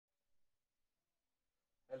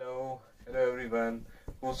Hello everyone,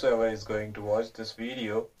 whosoever is going to watch this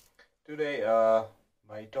video. Today,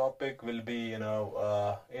 my topic will be,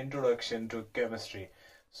 introduction to chemistry.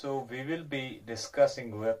 So we will be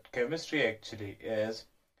discussing what chemistry actually is.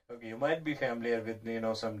 Okay, you might be familiar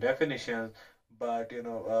with, some definitions, but,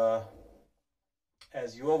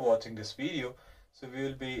 as you are watching this video, so we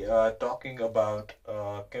will be talking about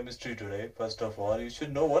chemistry today. First of all, you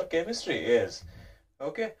should know what chemistry is.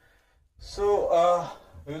 Okay, so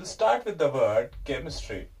we will start with the word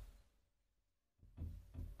chemistry.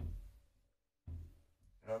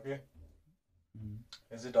 Okay.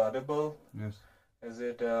 Is it audible? Yes. Is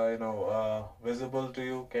it visible to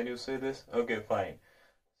you? Can you see this? Okay, fine.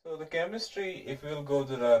 So the chemistry, if we'll go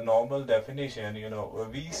to the normal definition,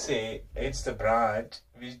 we say it's the branch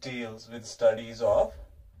which deals with studies of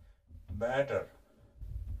matter.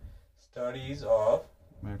 Studies of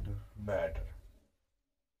matter.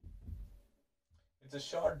 It's a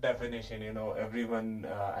short definition, everyone,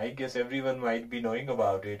 I guess everyone might be knowing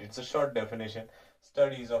about it. It's a short definition,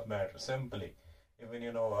 studies of matter, simply. Even,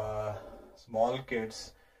 small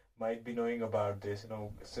kids might be knowing about this,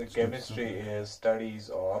 so chemistry is studies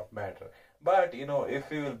of matter. But, if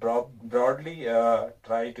we will broadly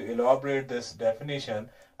try to elaborate this definition,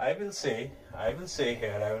 I will say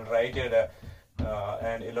here, I will write it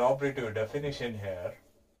an elaborative definition here.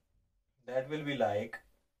 That will be like,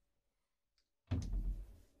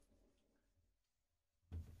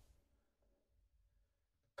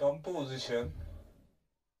 composition,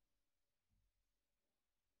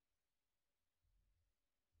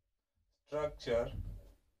 structure,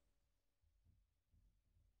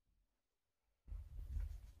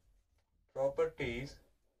 properties,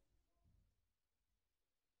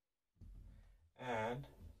 and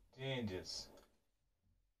changes.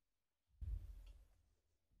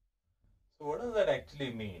 So what does that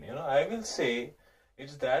actually mean? I will say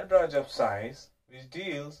it's that branch of science which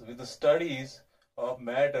deals with the studies of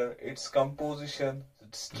matter, its composition,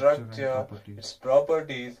 its structure, its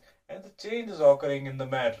properties, and the changes occurring in the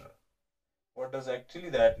matter. What does actually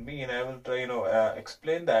that mean? I will try,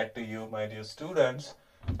 explain that to you, my dear students.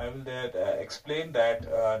 I will explain that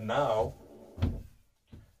now.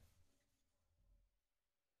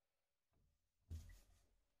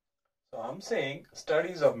 So I'm saying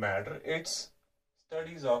studies of matter. It's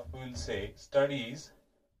studies of, we'll say, studies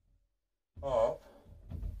of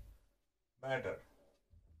matter.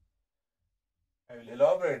 I will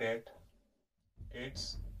elaborate it.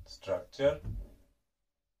 Its structure.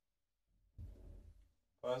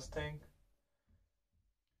 First thing,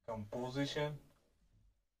 composition.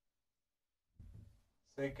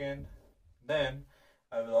 Second, then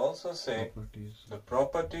I will also say the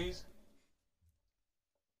properties.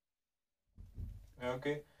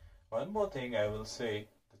 Okay, one more thing I will say,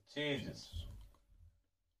 the changes.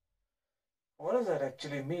 What does that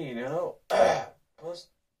actually mean? First,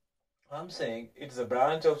 I'm saying it's a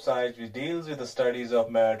branch of science which deals with the studies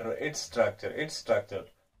of matter, its structure,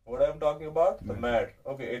 What I'm talking about? The matter.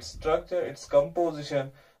 Okay, its structure, its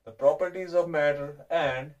composition, the properties of matter,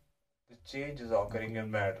 and the changes occurring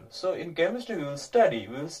in matter. So in chemistry, we will study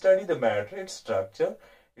the matter, its structure,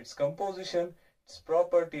 its composition, its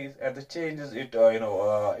properties, and the changes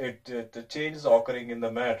the changes occurring in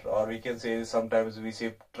the matter, or we can say sometimes we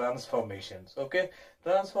say transformations. Okay,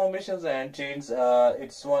 transformations and change,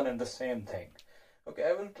 it's one and the same thing. Okay,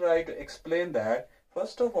 I will try to explain that.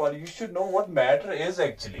 First of all, you should know what matter is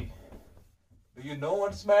actually. Do you know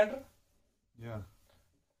what's matter? Yeah.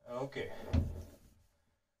 Okay.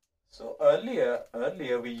 So earlier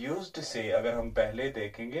we used to say, अगर हम पहले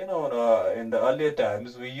देखेंगे ना, in the earlier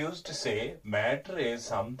times we used to say matter is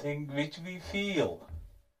something which we feel.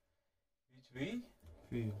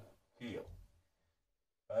 Feel.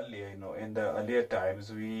 Earlier, in the earlier times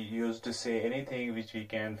we used to say anything which we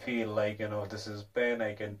can feel, like, this is pen,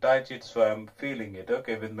 I can touch it, so I'm feeling it.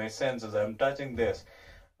 Okay, with my senses, I'm touching this.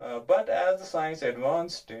 But as the science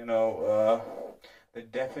advanced, the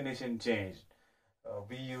definition changed.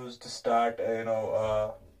 We used to start,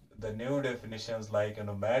 the new definitions like,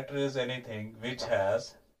 matter is anything which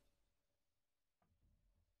has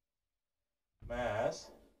mass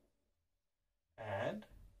and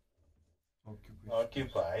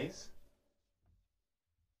occupies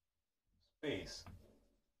space.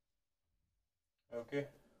 Okay,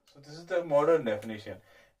 so this is the modern definition.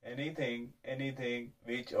 Anything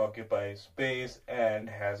which occupies space and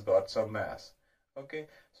has got some mass. Okay,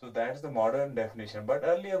 so that's the modern definition. But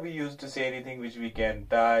earlier we used to say anything which we can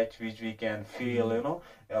touch, which we can feel,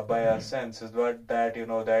 by our senses. But that,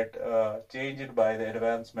 changed by the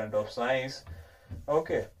advancement of science.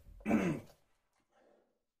 Okay.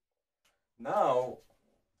 Now,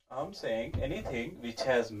 I'm saying anything which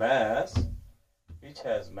has mass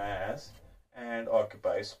and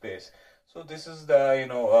occupies space. So this is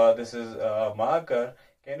the this is a marker.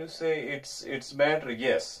 Can you say it's matter?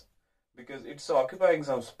 Yes, because it's occupying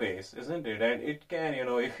some space, isn't it? And it can,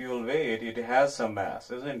 if you will weigh it, it has some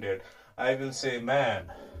mass, isn't it? I will say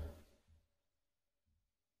man.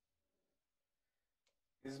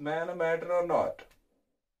 Is man a matter or not?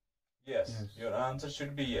 Yes. Your answer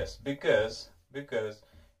should be yes, because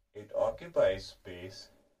it occupies space,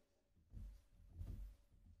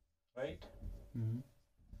 right?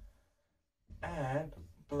 And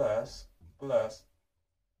plus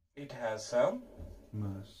it has some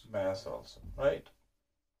mass also, right?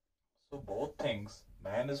 So both things,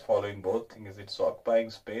 man is following both things. It's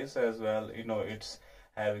occupying space as well, it's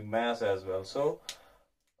having mass as well. So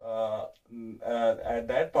at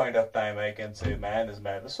that point of time, I can say man is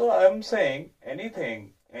matter. So I'm saying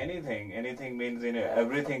anything means,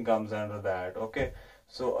 everything comes under that. Okay.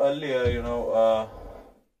 So earlier,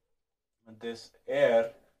 this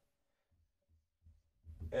air,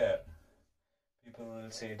 people will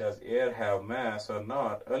say, does air have mass or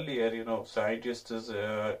not? Earlier, scientists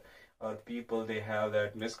or people, they have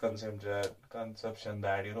that misconception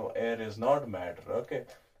that, air is not matter. Okay.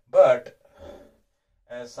 But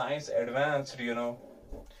as science advanced,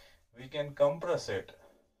 we can compress it.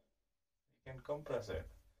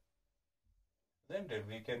 Isn't it?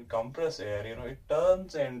 We can compress air, it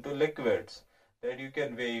turns into liquids that you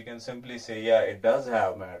can weigh. You can simply say, yeah, it does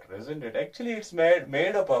have matter, isn't it? Actually, it's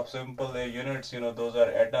made up of simple units, those are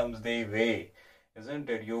atoms, they weigh, isn't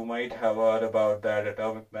it? You might have heard about that,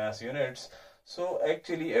 atomic mass units. So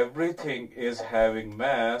actually everything is having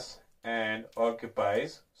mass and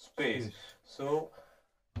occupies space. So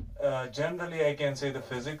generally I can say the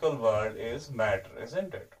physical world is matter,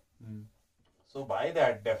 isn't it? So by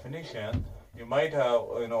that definition, you might have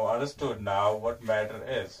understood now what matter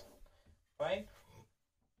is. Fine.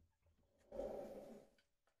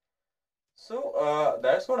 So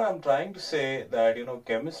that's what I'm trying to say, that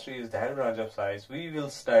chemistry is that branch of science. We will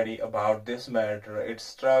study about this matter, its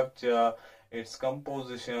structure, its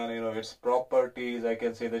composition, its properties. I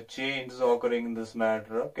can say the changes occurring in this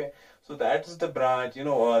matter. Okay, so that's the branch,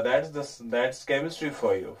 that's chemistry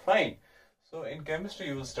for you. Fine. So in chemistry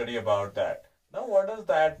you will study about that. Now what does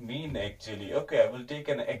that mean actually? Okay, I will take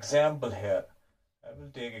an example here. I will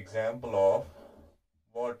take example of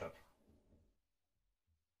water.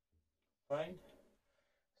 Fine.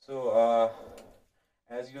 So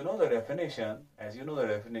as you know the definition,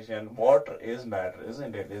 water is matter,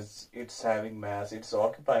 isn't it? It's having mass, it's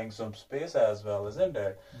occupying some space as well, isn't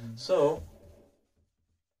it? So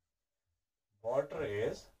water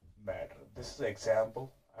is matter. This is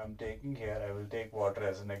example I'm taking here. I will take water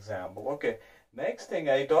as an example. Okay. Next thing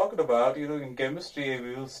I talked about, in chemistry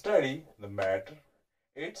we will study the matter,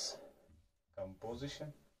 its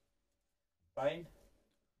composition. Fine.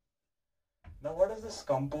 Now what does this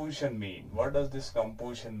composition mean?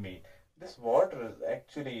 This water is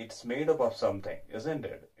actually, it's made up of something, isn't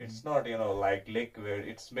it? It's not, like liquid.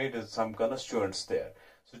 It's made of some constituents there.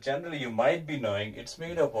 So generally you might be knowing it's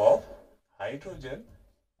made up of hydrogen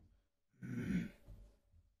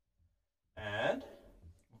and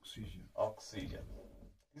oxygen.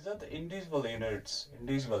 These are the indivisible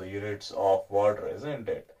units of water, isn't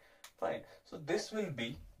it? Fine. So this will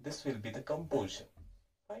be the composition.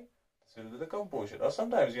 Fine. This will be the composition. Or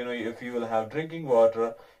sometimes, if you will have drinking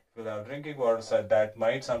water, so that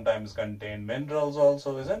might sometimes contain minerals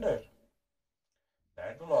also, isn't it?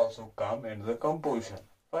 That will also come into the composition.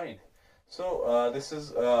 Fine. So this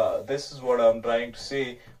is what I'm trying to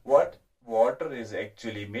say. What water is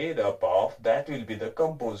actually made up of, that will be the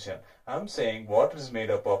composition. I'm saying water is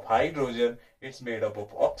made up of hydrogen, it's made up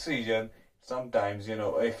of oxygen. Sometimes,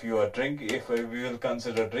 if we will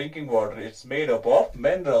consider drinking water, it's made up of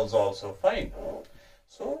minerals also. Fine.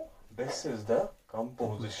 So this is the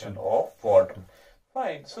composition of water.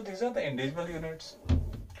 Fine. So these are the indivisible units.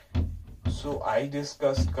 So I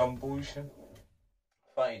discussed composition.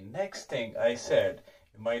 Fine. Next thing I said,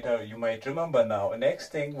 you might remember now.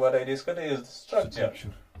 Next thing what I discussed is the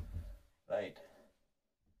structure. Right.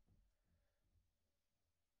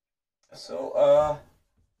 So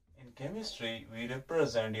in chemistry we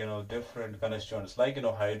represent different constituents, like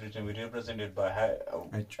hydrogen we represent it by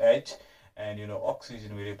H, and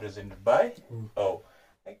oxygen we represent it by O.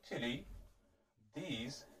 Actually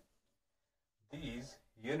these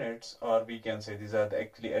units, or we can say these are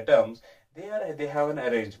actually atoms, they have an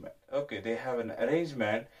arrangement. Okay, they have an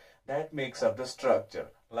arrangement that makes up the structure,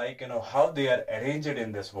 like how they are arranged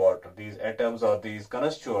in this water, these atoms or these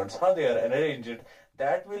constituents, how they are arranged,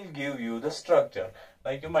 that will give you the structure.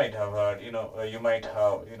 Like you might have heard, you might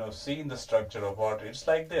have, seen the structure of water. It's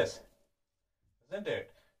like this, isn't it?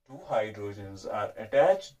 Two hydrogens are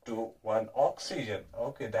attached to one oxygen.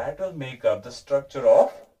 Okay, that will make up the structure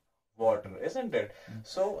of water, isn't it?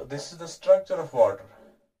 So this is the structure of water.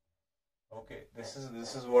 Okay, this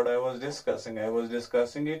is what I was discussing. I was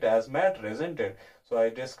discussing it as matter, isn't it? So I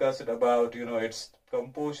discussed it about, its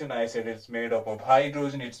composition. I said it's made up of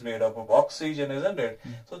hydrogen, it's made up of oxygen, isn't it?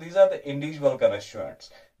 So these are the individual constituents.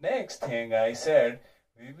 Next thing I said,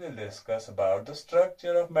 we will discuss about the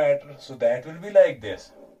structure of matter. So that will be like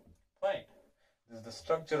this. Fine. This is the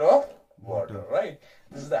structure of water, right?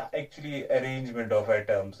 This is the actually arrangement of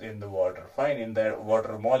atoms in the water. Fine, in that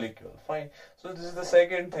water molecule. Fine. So this is the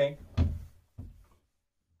second thing.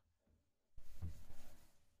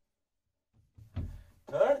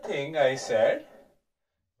 Third thing I said,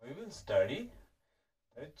 we will study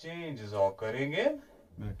the changes occurring in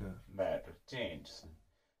matter. Changes.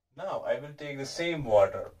 Now I will take the same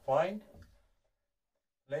water. Fine.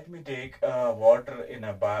 Let me take water in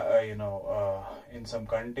a in some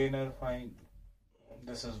container. Fine.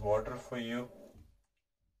 This is water for you.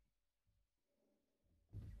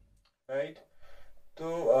 Right. So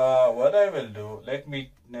what I will do, let me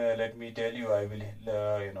tell you, I will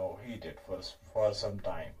heat it for some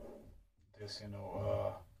time. This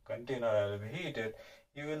container I will heat it.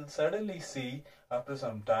 You will suddenly see after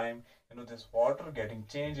some time this water getting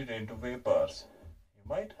changed into vapors. You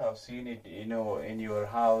might have seen it in your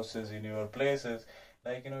houses, in your places,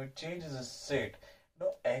 like it changes its state.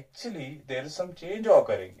 No, actually there is some change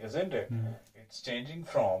occurring, isn't it? It's changing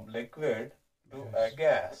from liquid to a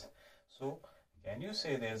gas. So can you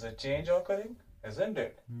say there's a change occurring? Isn't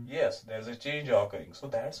it? Yes, there's a change occurring. So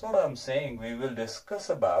that's what I'm saying. We will discuss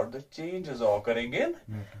about the changes occurring in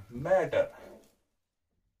matter.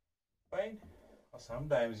 Fine.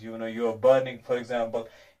 Sometimes you are burning, for example,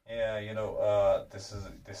 this is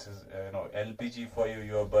LPG for you.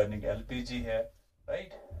 You are burning LPG here,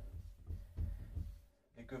 right?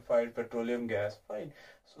 Liquefied petroleum gas. Fine.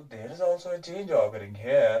 So there is also a change occurring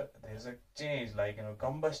here. There is a change, like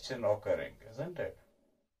combustion occurring, isn't it?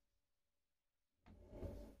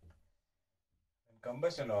 When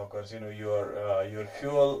combustion occurs, your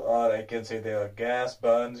fuel, or I can say their gas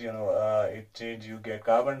burns. It change. You get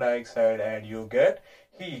carbon dioxide and you get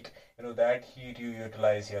heat. That heat you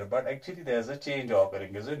utilize here. But actually, there's a change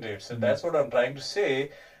occurring, isn't it? So that's what I'm trying to say.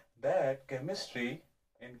 That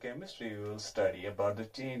in chemistry, we will study about the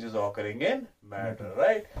changes occurring in matter,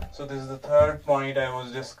 right? So this is the third point I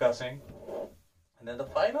was discussing. And then the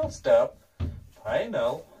final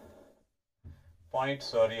point,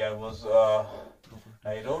 sorry, I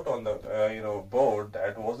wrote on the, board,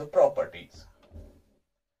 that was the properties.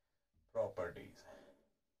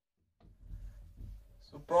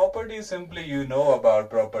 So properties, simply about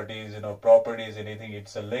properties. Properties, anything,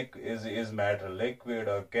 it's a is matter liquid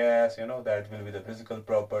or gas, that will be the physical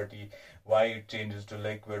property. Why it changes to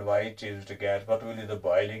liquid, why it changes to gas, what will be the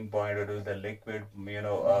boiling point, what will be the liquid,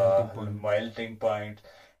 melting point,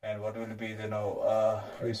 and what will be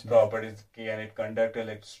its properties. Can it conduct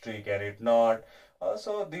electricity, can it not?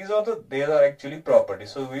 So these are actually properties.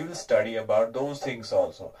 So we will study about those things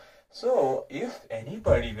also. So if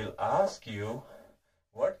anybody will ask you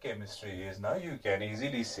what chemistry is, now you can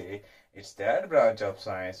easily say it's that branch of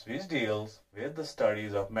science which deals with the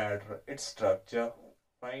studies of matter, its structure,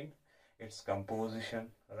 fine, its composition,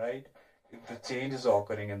 right, if the changes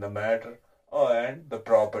occurring in the matter, and the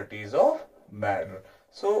properties of matter.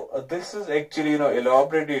 So this is actually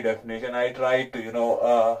elaborated definition. I tried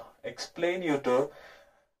to explain you to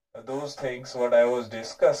those things what I was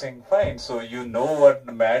discussing. Fine. So what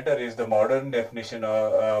matter is. The modern definition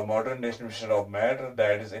of matter,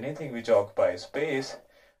 that is anything which occupies space.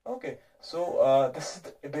 Okay. So this is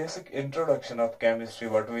the basic introduction of chemistry,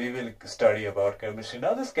 what we will study about chemistry.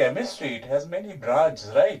 Now this chemistry, it has many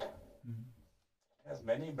branches, right? It has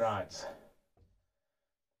many branches.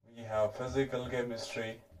 We have physical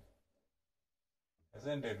chemistry,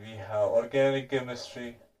 isn't it? We have organic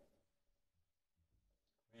chemistry.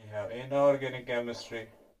 We have inorganic chemistry,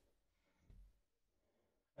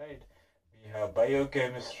 right? We have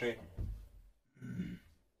biochemistry.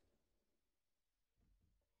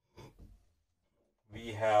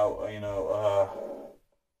 We have,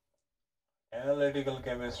 analytical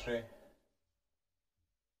chemistry.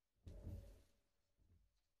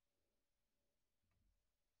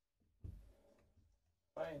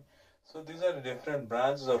 Fine. So these are the different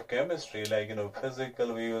branches of chemistry, like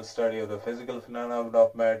physical, we will study the physical phenomena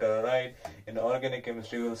of matter, right? In organic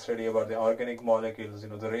chemistry, we will study about the organic molecules,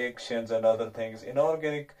 the reactions and other things.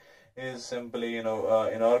 Inorganic is simply,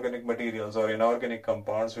 inorganic materials or inorganic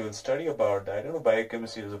compounds. We will study about that.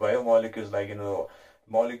 Biochemistry is biomolecules, like,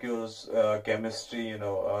 molecules, chemistry,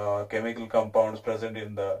 chemical compounds present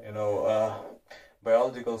in the,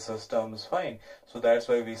 biological systems. Fine. So that's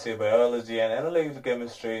why we say biology. And analytical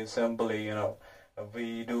chemistry is simply,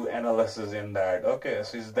 we do analysis in that. Okay,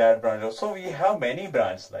 so is that branch. So we have many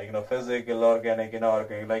branches, like, physical, organic,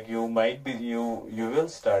 inorganic. Like, you will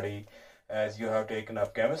study, as you have taken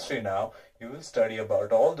up chemistry now, you will study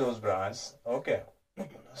about all those branches. Okay,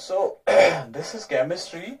 so this is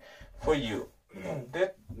chemistry for you.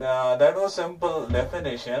 That was simple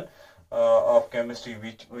definition of chemistry,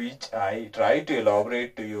 which I try to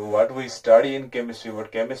elaborate to you what we study in chemistry,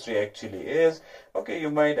 what chemistry actually is. Okay,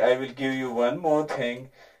 I will give you one more thing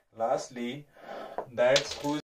lastly, that's who